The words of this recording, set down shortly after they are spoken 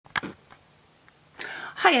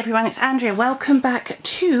Hi everyone, it's Andrea. Welcome back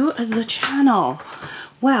to the channel.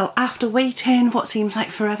 Well, after waiting what seems like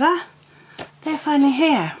forever, they're finally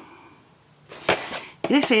here.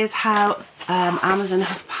 This is how Amazon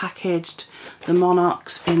have packaged the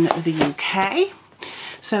Monarchs in the UK.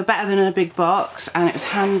 So better than a big box, and it was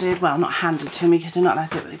handed, well, not handed to me because they're not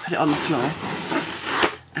allowed to do it, but they put it on the floor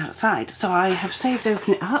outside. So I have saved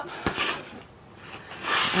open it up,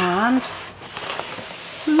 and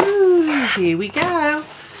ooh, here we go.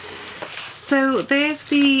 So there's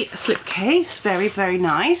the slipcase, very, very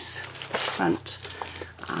nice, front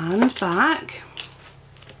and back.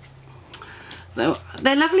 So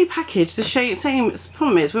they're lovely packaged. The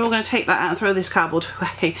problem is we're all going to take that out and throw this cardboard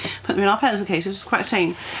away, put them in our pencil case, which is quite a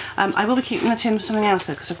shame. I will be keeping the tin for something else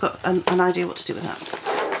though, because I've got an idea what to do with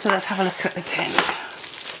that. So let's have a look at the tin.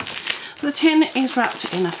 So the tin is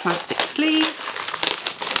wrapped in a plastic sleeve.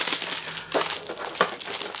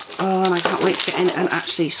 Oh, and I can't wait to get in and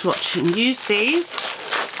actually swatch and use these.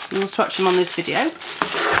 We'll swatch them on this video,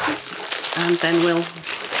 and then we'll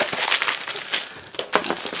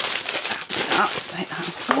take that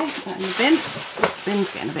away, put that in the bin. The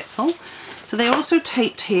bin's getting a bit full. So they're also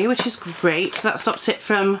taped here, which is great. So that stops it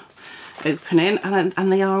from opening,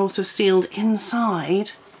 and they are also sealed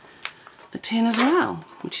inside the tin as well,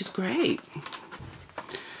 which is great.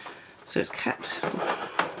 So it's kept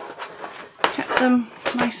them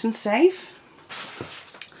nice and safe.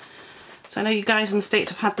 So I know you guys in the States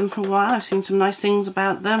have had them for a while. I've seen some nice things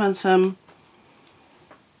about them and some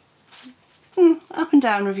up and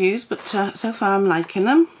down reviews, but so far I'm liking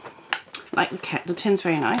them. Like the tin's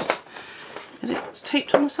very nice. Is it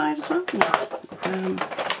taped on the side as well? No.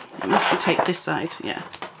 It must be taped this side, yeah.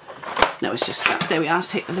 No, it's just that. There we are,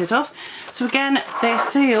 let's take the lid off. So again, they're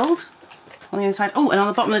sealed on the inside. Oh, and on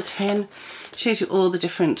the bottom of the tin, it shows you all the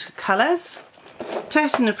different colours.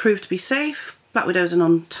 Tested and approved to be safe. Black Widows are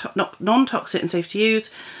non-toxic and safe to use.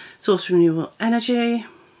 Source from renewable energy.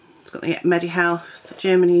 It's got the MediHealth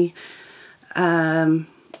Germany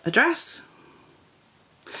address.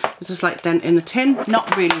 There's a slight dent in the tin.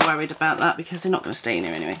 Not really worried about that because they're not going to stay in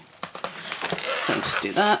here anyway. So I'll just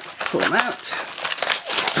do that. Pull them out.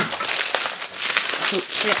 So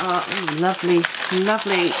they are lovely,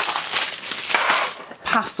 lovely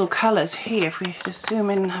pastel colours here. If we just zoom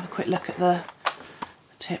in and have a quick look at the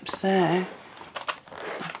tips there.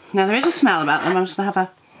 Now there is a smell about them. I'm just going to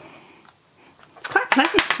have it's quite a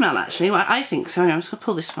pleasant smell actually. Well, I think so. Anyway, I'm just going to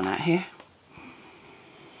pull this one out here.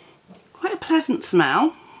 Quite a pleasant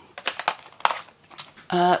smell.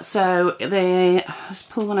 So let's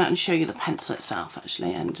pull one out and show you the pencil itself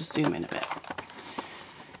actually, and just zoom in a bit.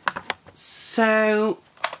 So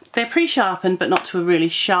they're pre-sharpened but not to a really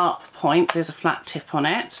sharp point. There's a flat tip on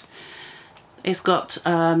it. It's got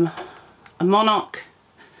a Monarch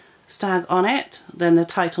stag on it, then the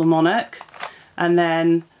title Monarch, and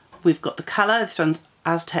then we've got the colour. This one's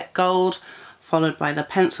Aztec Gold, followed by the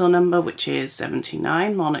pencil number, which is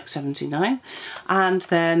 79, Monarch 79, and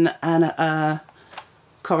then a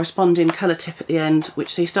corresponding colour tip at the end,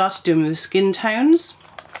 which they started doing with the skin tones.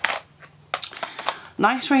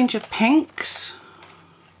 Nice range of pinks.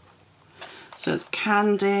 So it's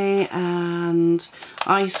candy and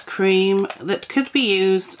ice cream that could be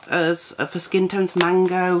used as for skin tones,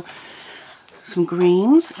 mango, some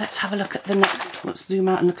greens. Let's have a look at the next, let's zoom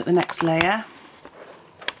out and look at the next layer.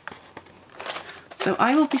 So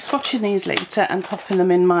I will be swatching these later and popping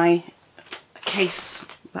them in my case,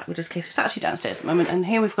 Black Widow's case. It's actually downstairs at the moment, and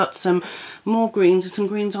here we've got some more greens and some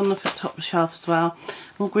greens on the top of the shelf as well.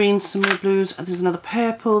 More greens, some more blues, and there's another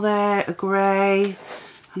purple there, a grey,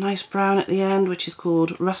 a nice brown at the end, which is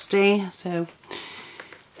called Rusty. So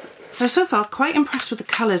far quite impressed with the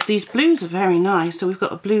colours. These blues are very nice. So we've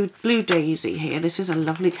got a blue daisy here. This is a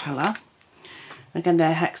lovely colour. Again,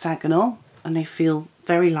 they're hexagonal and they feel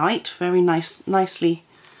very light, very nice, nicely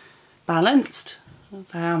balanced.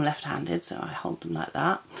 I am left-handed, so I hold them like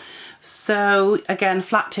that. So again,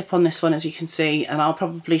 flat tip on this one, as you can see, and I'll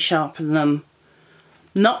probably sharpen them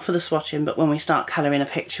not for the swatching, but when we start colouring a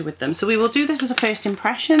picture with them. So we will do this as a first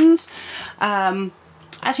impressions.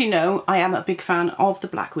 As you know, I am a big fan of the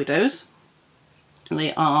Black Widows.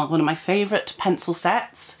 They are one of my favourite pencil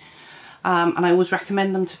sets, and I always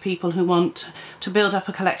recommend them to people who want to build up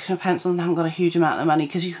a collection of pencils and haven't got a huge amount of money,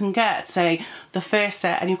 because you can get, say, the first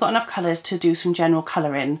set and you've got enough colours to do some general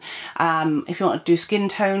colouring. If you want to do skin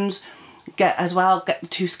tones, get the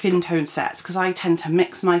 2 skin tone sets, because I tend to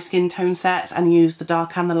mix my skin tone sets and use the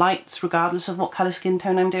dark and the lights regardless of what colour skin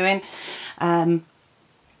tone I'm doing.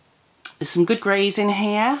 There's some good greys in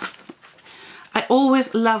here. I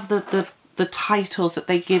always love the the titles that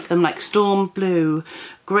they give them, like Storm Blue,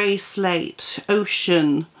 Grey Slate,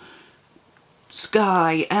 Ocean,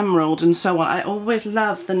 Sky, Emerald and so on. I always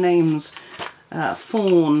love the names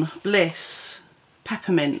Fawn, Bliss,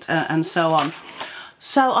 Peppermint and so on.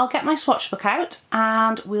 So I'll get my swatch book out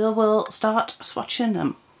and we'll start swatching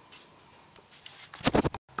them.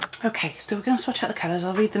 Okay, so we're going to swatch out the colours.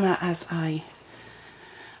 I'll read them out as I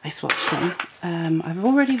swatch them. I've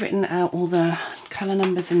already written out all the colour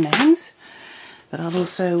numbers and names, but I'll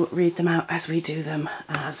also read them out as we do them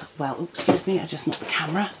as well. Oops, excuse me, I just knocked the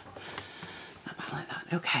camera. Like that.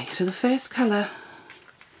 Okay, so the first colour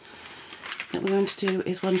that we're going to do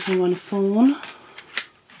is 121 Fawn.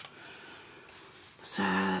 So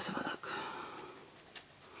let's have a look.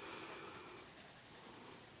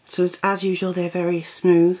 So as usual, they're very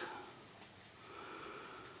smooth,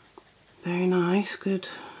 very nice, good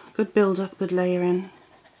build up, good layering.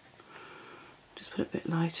 Just put a bit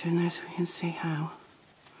lighter in there so we can see how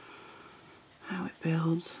it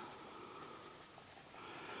builds.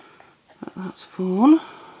 That's Fawn,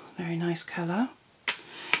 very nice colour.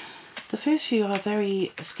 The first few are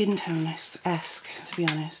very skin tone-esque, to be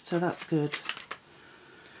honest, so that's good.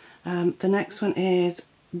 The next one is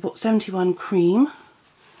 71 Cream.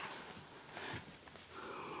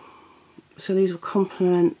 So these will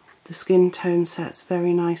complement the skin tone sets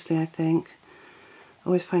very nicely, I think. I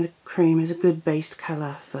always find a cream is a good base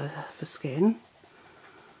colour for skin.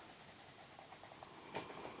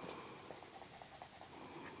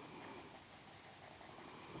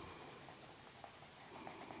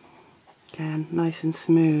 Again, nice and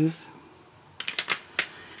smooth.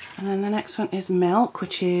 And then the next one is Milk,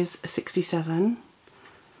 which is 67.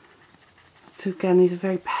 So again, these are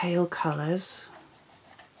very pale colours.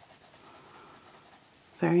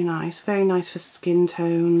 Very nice for skin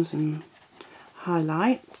tones and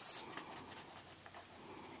highlights,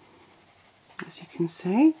 as you can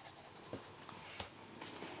see.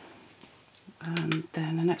 And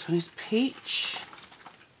then the next one is Peach.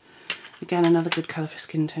 Again, another good colour for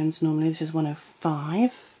skin tones normally. This is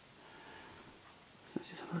 105. So let's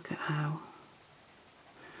just have a look at how.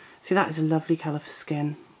 See, that is a lovely colour for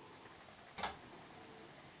skin,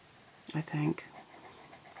 I think.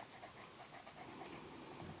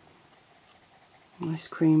 Nice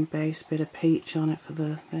cream base, bit of peach on it for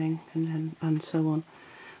the thing, and so on.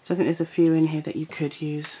 So I think there's a few in here that you could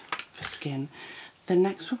use for skin. The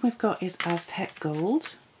next one we've got is Aztec Gold,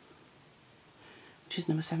 which is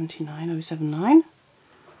number 79079.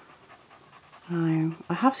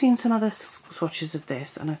 I have seen some other swatches of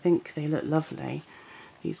this and I think they look lovely,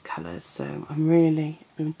 these colours, so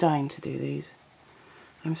I'm dying to do these.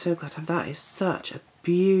 I'm so glad to have that. Is such a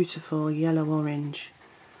beautiful yellow orange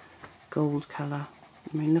gold colour.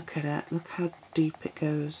 I mean, look at it, look how deep it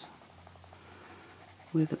goes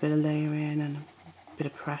with a bit of layering and a bit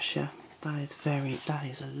of pressure. That is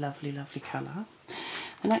a lovely colour.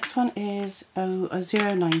 The next one is a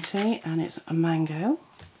 090 and it's a Mango.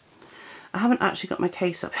 I haven't actually got my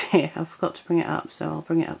case up here, I forgot to bring it up, so I'll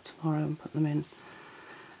bring it up tomorrow and put them in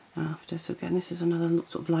after. So again, this is another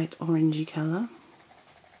sort of light orangey colour.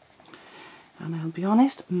 And I'll be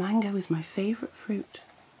honest, mango is my favourite fruit.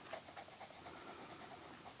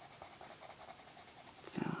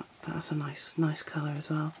 So that's a nice colour as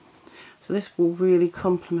well. So this will really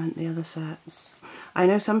complement the other sets. I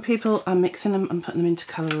know some people are mixing them and putting them into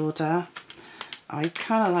colour order. I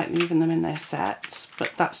kind of like leaving them in their sets,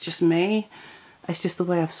 but that's just me. It's just the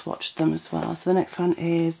way I've swatched them as well. So the next one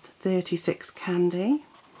is 36 Candy.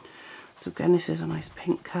 So again, this is a nice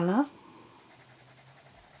pink colour.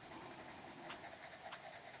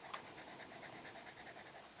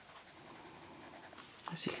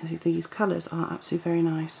 As you can see, these colours are absolutely very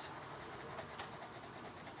nice.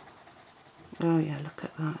 Oh yeah, look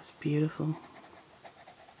at that, it's beautiful.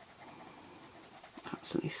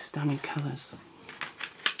 Absolutely stunning colours.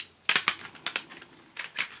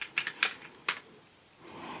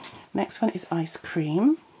 Next one is Ice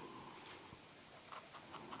Cream.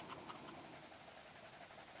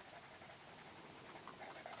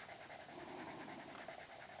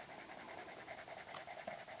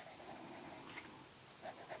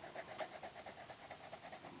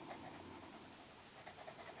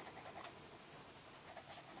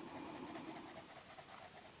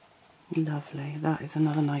 Lovely, that is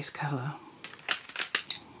another nice colour.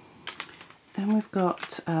 Then we've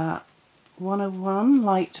got 101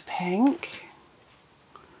 Light Pink.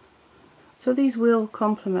 So these will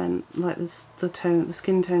complement like the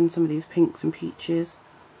skin tone, some of these pinks and peaches,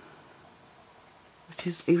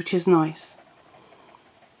 which is nice.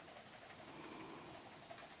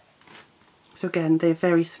 So again, they're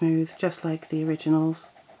very smooth, just like the originals.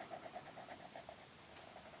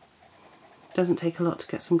 Doesn't take a lot to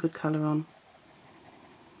get some good colour on.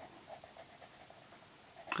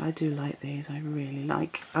 I do like these. I really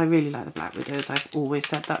like the Black Widows. I've always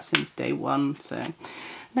said that since day one. So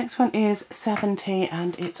next one is 70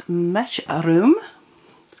 and it's Mushroom.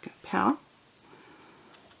 Let's go power.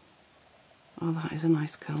 Oh, that is a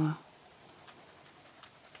nice colour.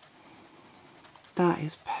 That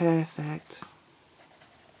is perfect.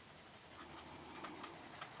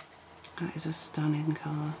 That is a stunning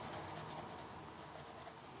colour.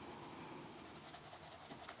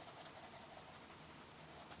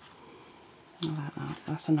 I like that.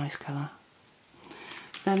 That's a nice colour.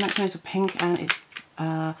 Then next one is a pink and it's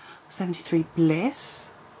 73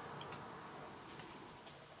 Bliss.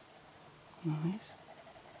 Nice.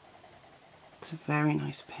 It's a very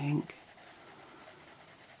nice pink.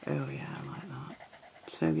 Oh yeah, I like that.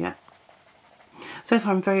 So yeah. So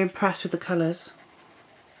far I'm very impressed with the colours.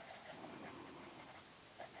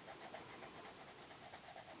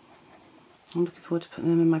 I'm looking forward to putting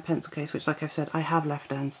them in my pencil case, which, like I've said, I have left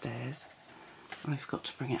downstairs. I forgot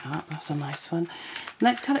to bring it up. That's a nice one.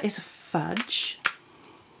 Next colour is Fudge.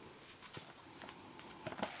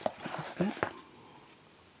 Yeah,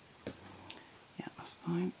 that's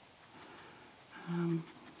fine.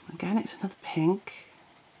 Again, it's another pink,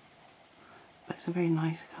 but it's a very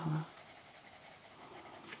nice colour.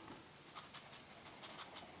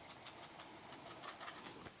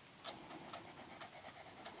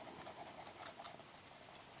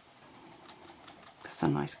 That's a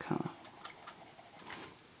nice colour.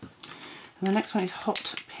 And the next one is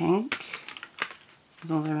Hot Pink. As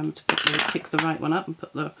long as I remember to pick the right one up and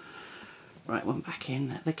put the right one back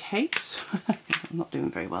in the case. I'm not doing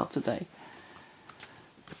very well today.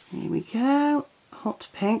 Here we go. Hot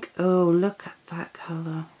Pink. Oh, look at that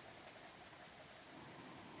colour.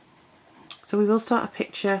 So we will start a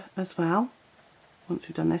picture as well. Once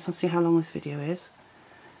we've done this, I'll see how long this video is.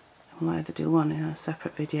 We'll either do one in a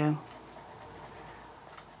separate video,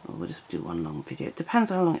 or we'll just do one long video. It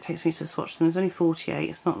depends how long it takes me to swatch them. There's only 48.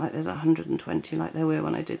 It's not like there's 120 like there were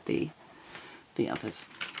when I did the others.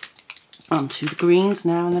 On to the greens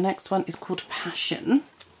now, and the next one is called Passion.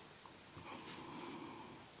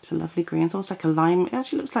 It's a lovely green. It's almost like a lime. It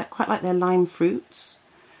actually looks like quite like their lime fruits.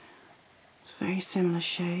 It's a very similar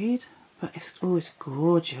shade, but it's always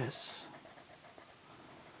gorgeous.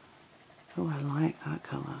 Oh, I like that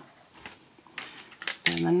colour.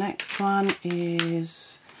 And the next one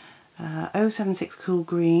is 076 Cool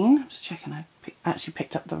Green. I'm just checking I actually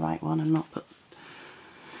picked up the right one and not put...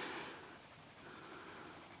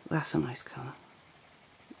 That's a nice colour.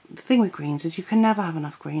 The thing with greens is you can never have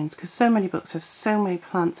enough greens because so many books have so many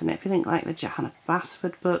plants in it. If you think like the Johanna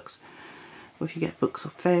Basford books, or if you get books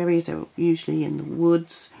of fairies, they're usually in the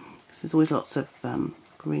woods. So there's always lots of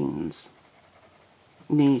greens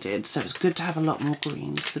needed, so it's good to have a lot more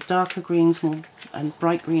greens. The darker greens and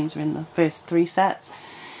bright greens are in the first 3 sets.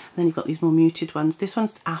 And then you've got these more muted ones. This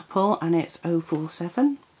one's Apple and it's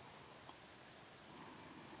 047.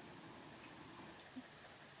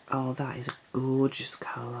 Oh, that is a gorgeous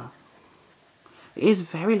colour. It is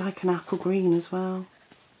very like an apple green as well,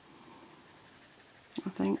 I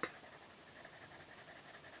think.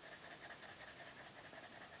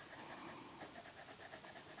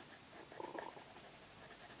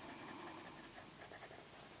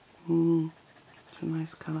 It's a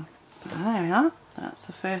nice colour. So there we are. That's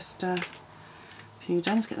the first few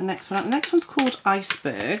done. Let's get the next one up. The next one's called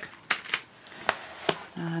Iceberg,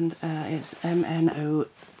 and it's MN060.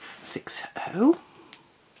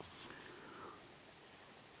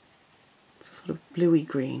 It's a sort of bluey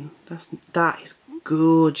green. That is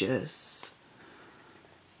gorgeous.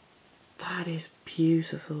 That is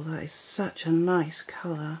beautiful. That is such a nice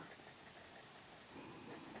colour.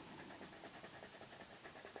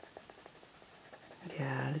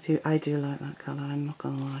 Yeah, I do like that colour, I'm not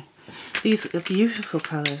going to lie. These are beautiful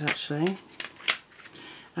colours actually.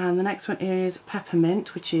 And the next one is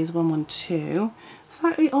Peppermint, which is 112.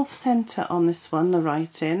 Slightly off centre on this one, the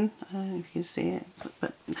writing, if you can see it,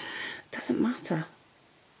 but it doesn't matter.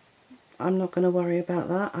 I'm not going to worry about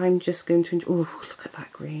that. I'm just going to enjoy... Oh, look at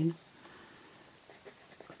that green.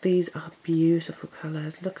 These are beautiful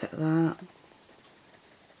colours, look at that.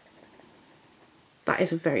 That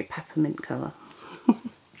is a very peppermint colour.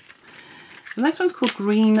 The next one's called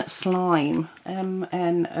Green Slime,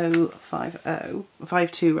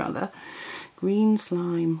 MN052 rather. Green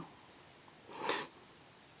Slime.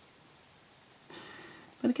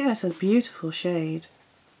 But again, it's a beautiful shade.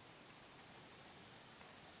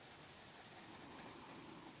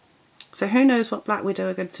 So who knows what Black Widow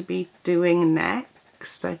are going to be doing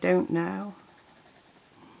next? I don't know.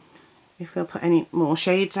 if they'll put any more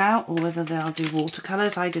shades out or whether they'll do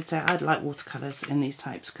watercolours. I did say I'd like watercolours in these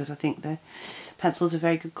types because I think the pencils are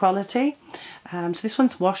very good quality. So this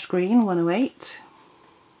one's washed green, 108.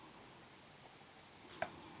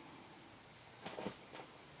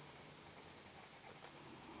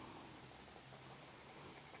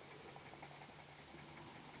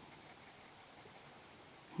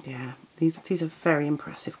 Yeah, these are very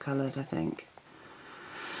impressive colours, I think.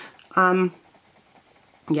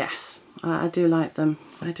 Yes, I do like them.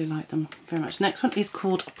 I do like them very much. Next one is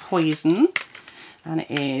called Poison, and it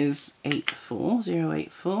is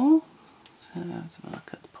 84084. So let's have a look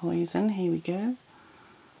at the Poison. Here we go.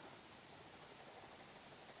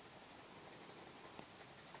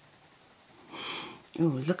 Oh,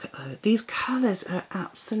 look at those. These colours are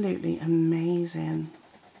absolutely amazing.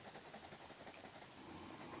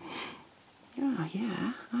 Oh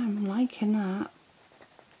yeah, I'm liking that.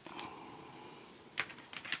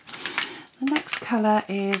 The next colour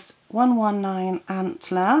is 119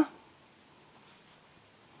 Antler.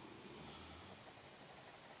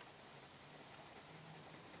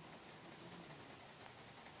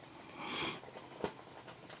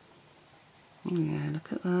 Yeah,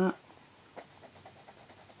 look at that.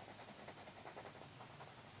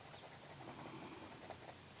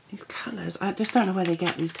 These colours, I just don't know where they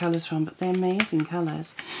get these colours from, but they're amazing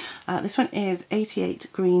colours. This one is 88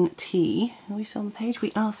 Green Tea. Are we still on the page?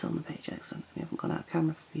 We are still on the page, excellent. We haven't gone out of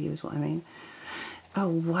camera for you is what I mean. Oh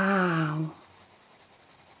wow.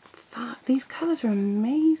 These colours are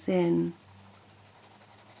amazing.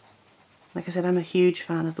 Like I said, I'm a huge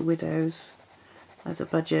fan of the Widows as a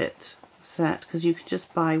budget set because you can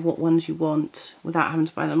just buy what ones you want without having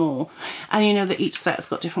to buy them all, and you know that each set has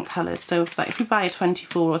got different colours. So if you buy a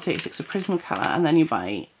 24 or 36 of Prismacolor and then you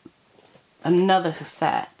buy another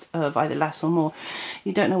set of either less or more,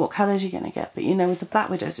 you don't know what colours you're going to get, but you know with the Black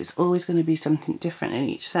Widows it's always going to be something different in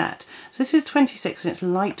each set. So this is 26 and it's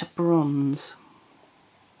light bronze.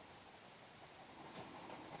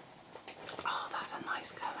 Oh, that's a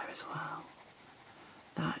nice colour as well.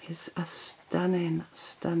 That is a stunning,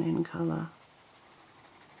 stunning colour.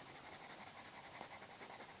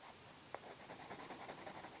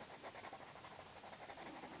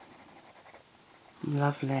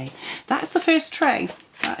 Lovely. That is the first tray.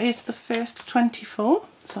 That is the first 24.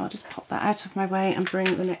 So I'll just pop that out of my way and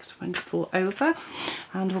bring the next 24 over.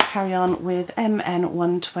 And we'll carry on with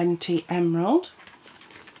MN120 Emerald.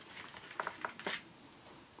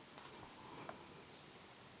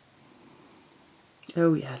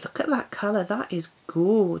 Oh yeah, look at that colour, that is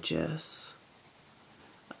gorgeous.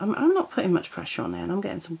 I'm not putting much pressure on there and I'm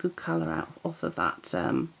getting some good colour out off of that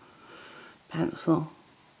pencil.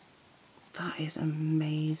 That is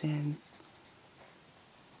amazing.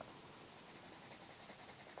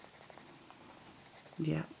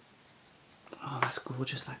 Yeah. Oh, that's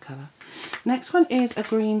gorgeous, that colour. Next one is a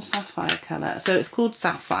green sapphire colour. So it's called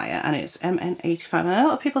Sapphire and it's MN85. And a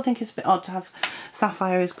lot of people think it's a bit odd to have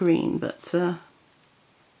sapphire as green, but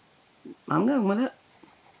I'm going with it.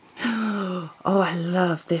 Oh, I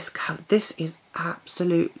love this colour. This is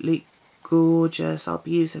absolutely gorgeous. I'll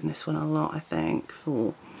be using this one a lot, I think,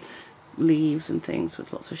 for leaves and things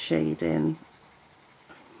with lots of shading.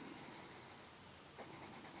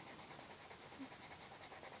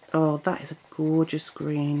 Oh, that is a gorgeous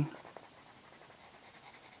green.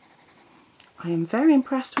 I am very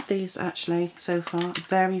impressed with these actually so far.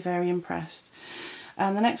 Very, very impressed.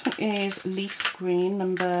 And the next one is Leaf Green,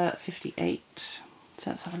 number 58. So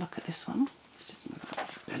let's have a look at this one. Let's just move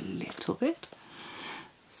it a little bit.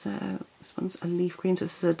 So this one's a leaf green, so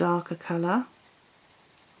this is a darker colour.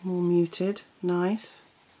 More muted, nice.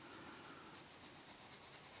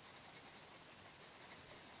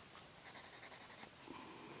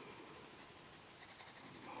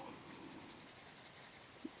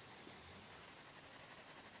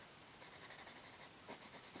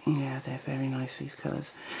 Yeah, they're very nice, these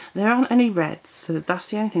colours. There aren't any reds, so that's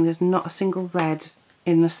the only thing. There's not a single red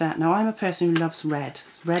in the set. Now, I'm a person who loves red.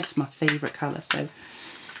 Red's my favourite colour, so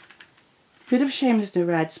bit of a shame there's no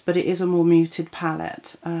reds, but it is a more muted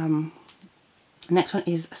palette. Next one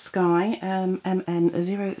is Sky,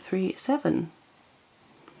 MN037.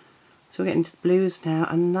 So we're getting to the blues now,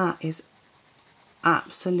 and that is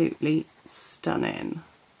absolutely stunning.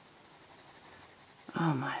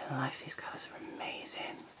 Oh my life, these colours are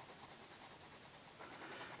amazing.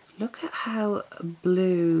 Look at how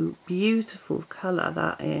blue, beautiful colour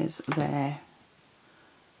that is there.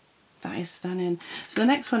 That is stunning. So the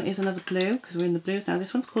next one is another blue, because we're in the blues now.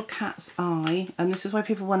 This one's called Cat's Eye, and this is why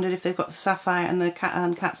people wondered if they've got the sapphire and the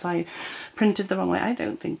Cat's Eye printed the wrong way. I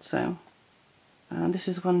don't think so. And this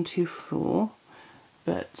is 124,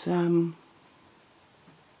 but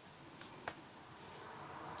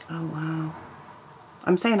Oh wow.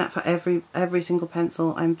 I'm saying that for every single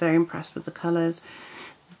pencil. I'm very impressed with the colours.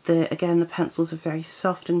 Again, the pencils are very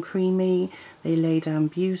soft and creamy. They lay down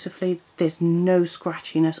beautifully. There's no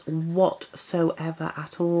scratchiness whatsoever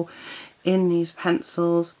at all in these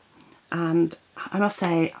pencils. And I must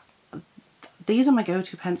say, these are my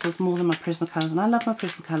go-to pencils more than my Prismacolors. And I love my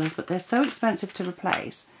Prismacolors, but they're so expensive to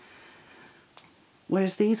replace.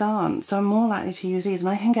 Whereas these aren't. So I'm more likely to use these. And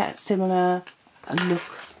I can get similar look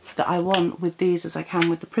that I want with these as I can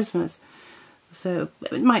with the Prismas. So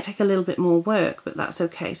it might take a little bit more work, but that's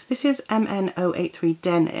okay. So this is MN083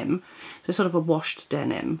 denim, so sort of a washed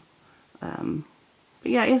denim. But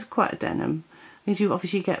yeah, it is quite a denim. Because you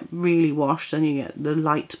obviously get really washed, and you get the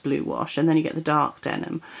light blue wash, and then you get the dark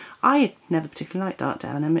denim. I never particularly liked dark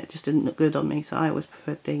denim, it just didn't look good on me, so I always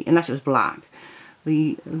preferred unless it was black,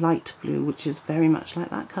 the light blue, which is very much like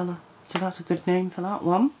that colour. So that's a good name for that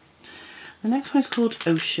one. The next one is called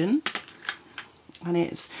Ocean, and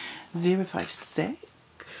it's 056.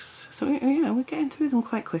 So yeah, we're getting through them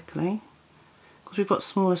quite quickly because we've got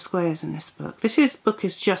smaller squares in this book. This book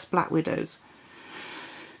is just Black Widows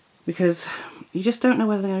because you just don't know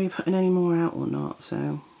whether they're going to be putting any more out or not.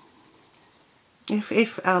 So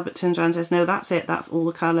if Albert turns around and says, no, that's it, that's all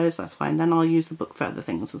the colours, that's fine, then I'll use the book for other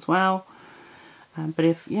things as well. But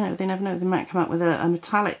if, you know, they never know, they might come out with a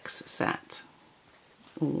metallics set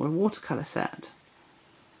or a watercolour set.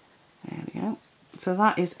 There we go. So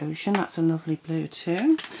that is Ocean, that's a lovely blue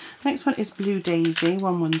too. Next one is Blue Daisy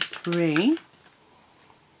 113.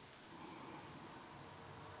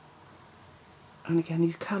 And again,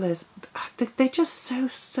 these colours, they're just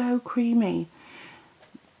so creamy.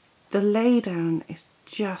 The laydown is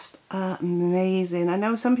just amazing. I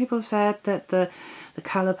know some people have said that the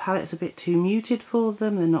colour palette is a bit too muted for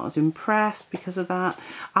them. They're not as impressed because of that.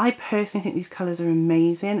 I personally think these colours are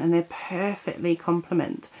amazing and they perfectly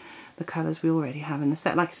complement the colours we already have in the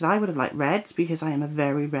set. Like I said, I would have liked reds because I am a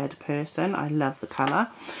very red person. I love the colour.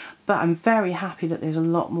 But I'm very happy that there's a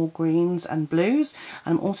lot more greens and blues.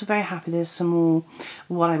 And I'm also very happy there's some more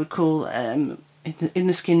what I would call in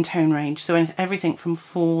the skin tone range. So everything from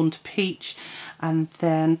fawn to peach, and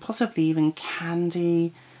then possibly even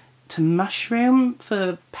candy to mushroom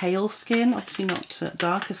for pale skin. Obviously not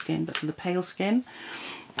darker skin, but for the pale skin,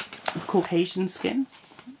 Caucasian skin.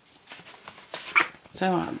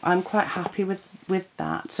 So I'm quite happy with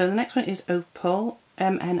that. So the next one is Opal,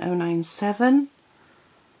 MN097.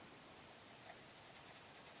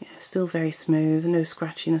 Yeah, still very smooth, no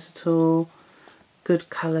scratchiness at all. Good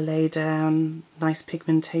colour laydown, nice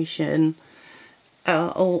pigmentation.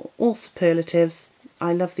 All superlatives.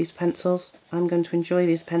 I love these pencils. I'm going to enjoy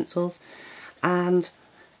these pencils. And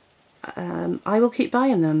I will keep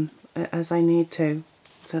buying them as I need to.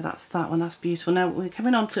 So that's that one, that's beautiful. Now we're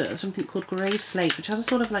coming on to something called Grey Slate, which has a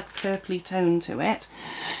sort of like purpley tone to it.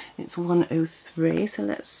 It's 103, so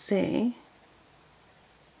let's see.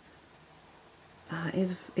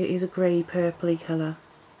 It is a grey purpley colour.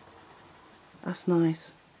 That's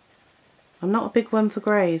nice. I'm not a big one for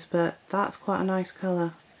greys, but that's quite a nice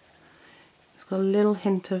colour. It's got a little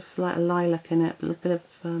hint of like a lilac in it, a little bit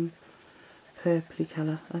of purpley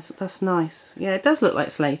colour. That's nice. Yeah, it does look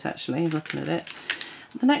like slate actually, looking at it.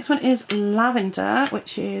 The next one is Lavender,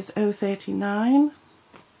 which is 039.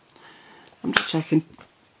 I'm just checking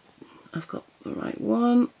I've got the right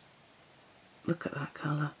one. Look at that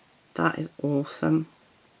colour. That is awesome.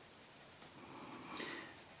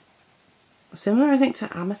 Similar, I think,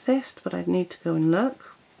 to Amethyst, but I'd need to go and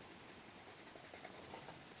look.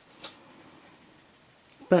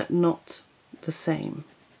 But not the same.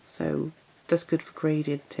 So that's good for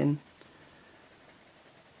gradienting.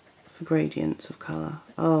 For gradients of colour.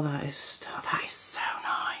 Oh, that is so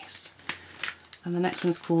nice. And the next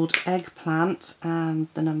one's called Eggplant, and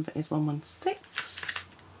the number is 116.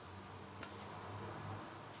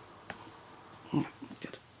 Yeah,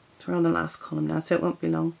 good. So we're on the last column now, so it won't be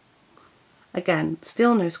long. Again,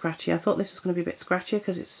 still no scratchy. I thought this was going to be a bit scratchier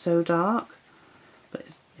because it's so dark, but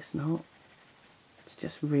it's not. It's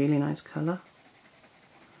just really nice colour.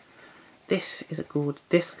 This is a gorgeous,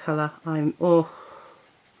 this colour I am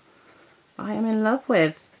in love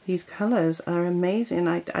with. These colours are amazing.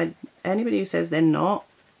 Anybody who says they're not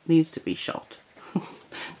needs to be shot.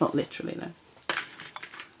 Not literally though,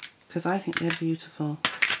 because I think they're beautiful.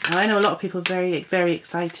 And I know a lot of people are very, very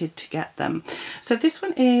excited to get them. So this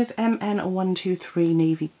one is MN123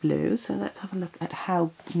 Navy Blue. So let's have a look at how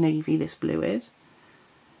navy this blue is.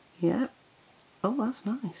 Yeah. Oh, that's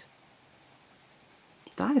nice.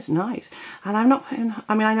 That is nice. And I'm not putting,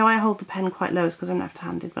 I mean, I know I hold the pen quite low because I'm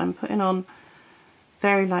left-handed, but I'm putting on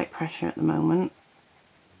very light pressure at the moment.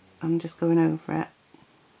 I'm just going over it.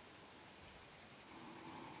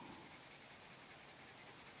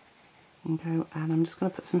 And I'm just going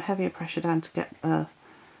to put some heavier pressure down to get a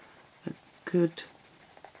good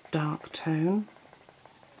dark tone.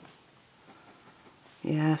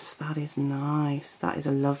 Yes, that is nice. That is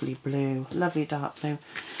a lovely blue, lovely dark blue.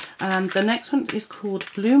 And the next one is called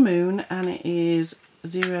Blue Moon, and it is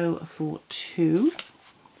 042.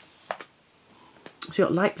 So you've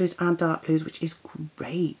got light blues and dark blues, which is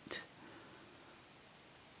great.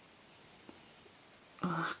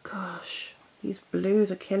 Oh gosh, these blues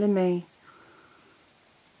are killing me.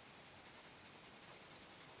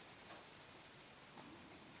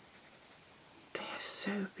 They are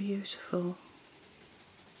so beautiful.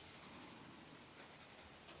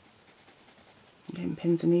 I'm getting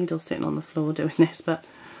pins and needles sitting on the floor doing this, but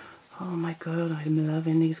oh my god, I'm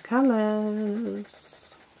loving these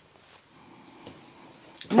colours.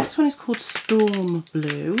 The next one is called Storm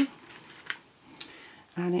Blue,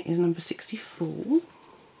 and it is number 64.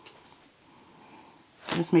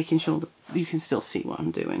 Just making sure that you can still see what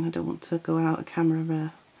I'm doing. I don't want to go out of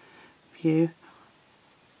camera view.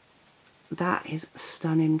 That is a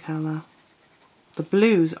stunning colour. The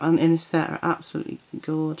blues in this set are absolutely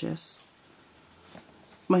gorgeous.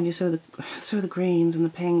 Mind you, so are the greens and the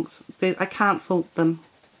pinks. I can't fault them.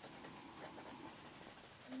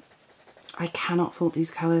 I cannot fault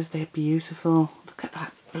these colours. They're beautiful. Look at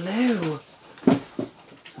that blue.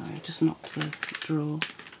 Sorry, I just knocked the drawer.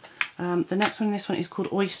 The next one, this one is called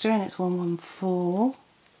Oyster, and it's 114.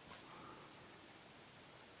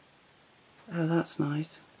 Oh, that's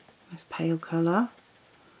nice. Nice pale colour.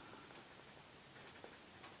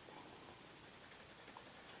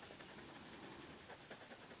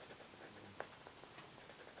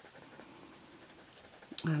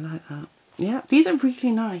 I like that. Yeah, these are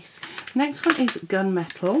really nice. Next one is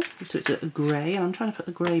Gunmetal, so it's a grey, and I'm trying to put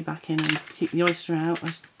the grey back in and keep the oyster out,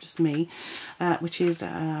 that's just me, which is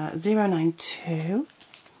 092.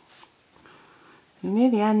 So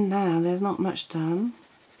near the end now, there's not much done,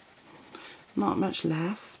 not much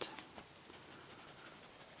left.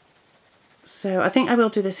 So I think I will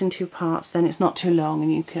do this in 2 parts, then it's not too long,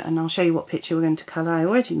 and I'll show you what picture we're going to colour. I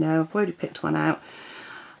already know, I've already picked one out.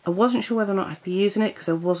 I wasn't sure whether or not I'd be using it because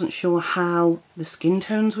I wasn't sure how the skin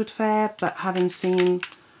tones would fare, but having seen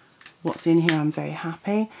what's in here, I'm very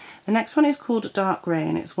happy. The next one is called Dark Grey,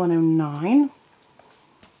 and it's 109.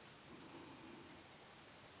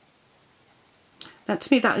 Now,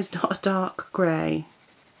 to me, that is not a dark grey.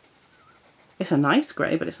 It's a nice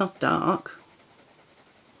grey, but it's not dark.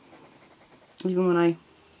 Even when I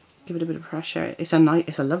give it a bit of pressure, it's a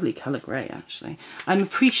lovely colour grey, actually. I'm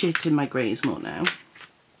appreciating my greys more now.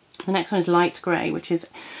 The next one is Light Grey, which is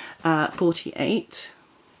 48.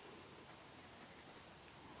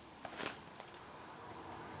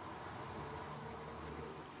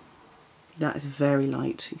 That is very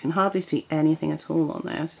light. You can hardly see anything at all on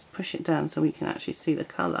there. Let's just push it down so we can actually see the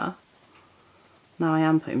colour. Now I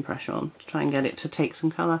am putting pressure on to try and get it to take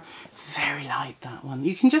some colour. It's very light, that one.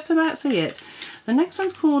 You can just about see it. The next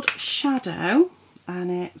one's called Shadow,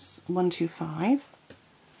 and it's 125.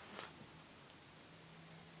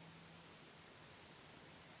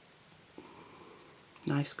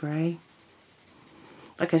 Nice grey.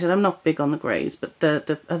 Like I said, I'm not big on the greys, but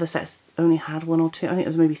the other sets only had 1 or 2. I think it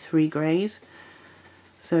was maybe 3 greys.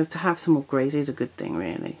 So to have some more greys is a good thing,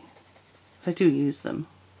 really. I do use them.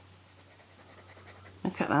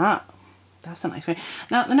 Look at that. That's a nice grey.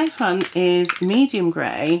 Now the next one is Medium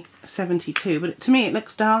Grey, 72, but to me it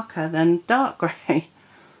looks darker than Dark Grey.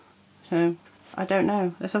 So I don't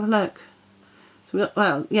know. Let's have a look. So we got,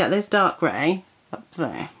 well, yeah, there's Dark Grey up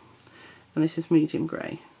there. And this is Medium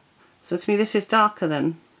Grey. So to me this is darker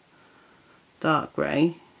than Dark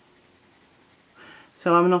Grey.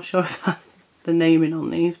 So I'm not sure about the naming on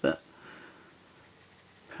these, but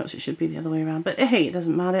perhaps it should be the other way around. But hey, it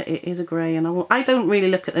doesn't matter, it is a grey, and I don't really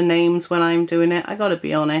look at the names when I'm doing it, I gotta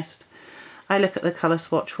be honest. I look at the colour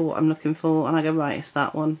swatch for what I'm looking for, and I go, right, it's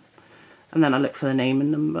that one. And then I look for the name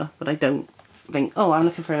and number, but I don't think, oh, I'm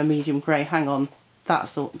looking for a medium grey, hang on,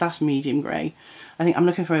 that's medium grey. I think I'm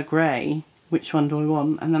looking for a grey, which one do I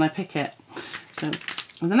want? And then I pick it. So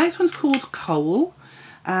the next one's called Coal,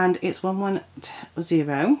 and it's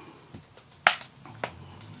 110.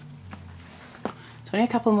 So only a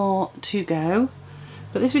couple more to go,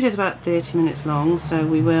 but this video is about 30 minutes long, so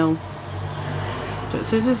we will do it.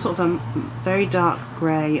 So this is sort of a very dark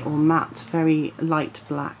grey or matte, very light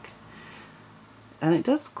black, and it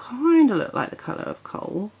does kind of look like the colour of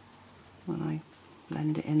coal when I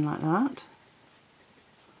blend it in like that.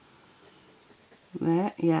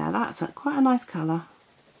 There, yeah, that's quite a nice colour.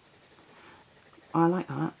 I like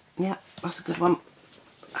that. Yeah, that's a good one.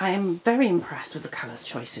 I am very impressed with the colour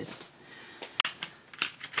choices.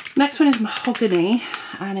 Next one is Mahogany,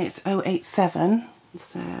 and it's 087.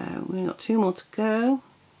 So we've got 2 more to go.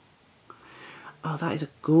 Oh, that is a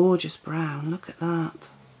gorgeous brown. Look at that.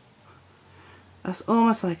 That's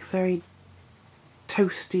almost like a very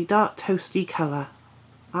toasty, dark toasty colour.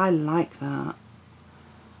 I like that.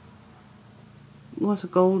 What's a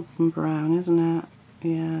golden brown, isn't it?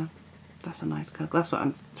 Yeah, that's a nice colour. That's what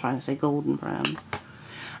I'm trying to say, golden brown.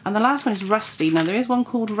 And the last one is Rusty. Now there is one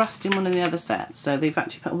called Rusty in one of the other sets, so they've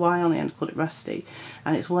actually put a Y on the end, called it Rusty,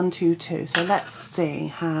 and it's 122. So let's see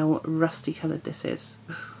how rusty coloured this is.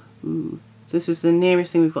 So this is the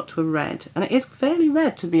nearest thing we've got to a red, and it is fairly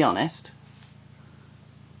red, to be honest.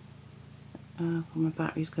 My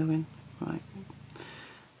battery's going right.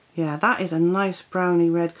 Yeah, that is a nice browny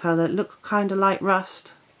red colour. It looks kind of like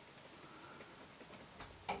rust.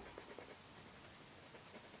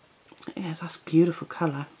 Yes, that's a beautiful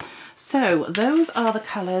colour. So those are the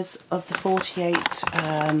colours of the 48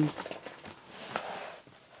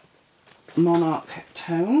 Monarch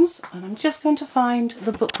tones, and I'm just going to find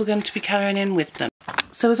the book we're going to be colouring in with them.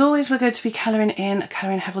 So as always, we're going to be colouring in a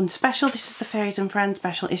Colouring Heaven special. This is the Fairies and Friends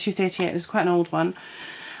special, issue 38. It's quite an old one.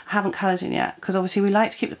 I haven't coloured in yet because obviously we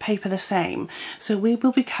like to keep the paper the same. So we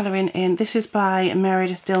will be colouring in, this is by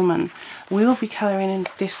Meredith Dillman. We will be colouring in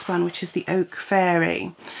this one, which is the Oak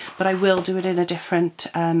Fairy, but I will do it in a different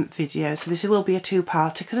video. So this will be a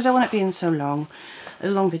 2-parter because I don't want it being so long.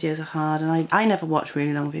 Long videos are hard, and I never watch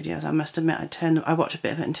really long videos. I must admit, I watch a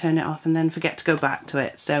bit of it and turn it off and then forget to go back to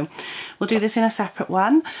it. So we'll do this in a separate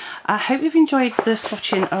one. I hope you've enjoyed the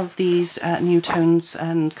swatching of these new tones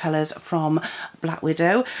and colours from Black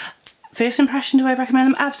Widow. First impression, do I recommend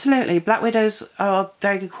them? Absolutely. Black Widows are a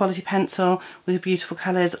very good quality pencil with beautiful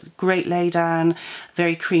colours, great lay down,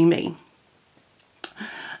 very creamy.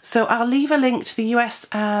 So I'll leave a link to the US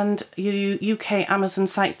and UK Amazon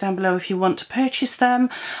sites down below if you want to purchase them,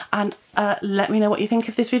 and let me know what you think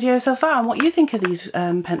of this video so far and what you think of these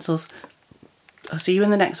pencils. I'll see you in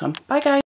the next one. Bye guys.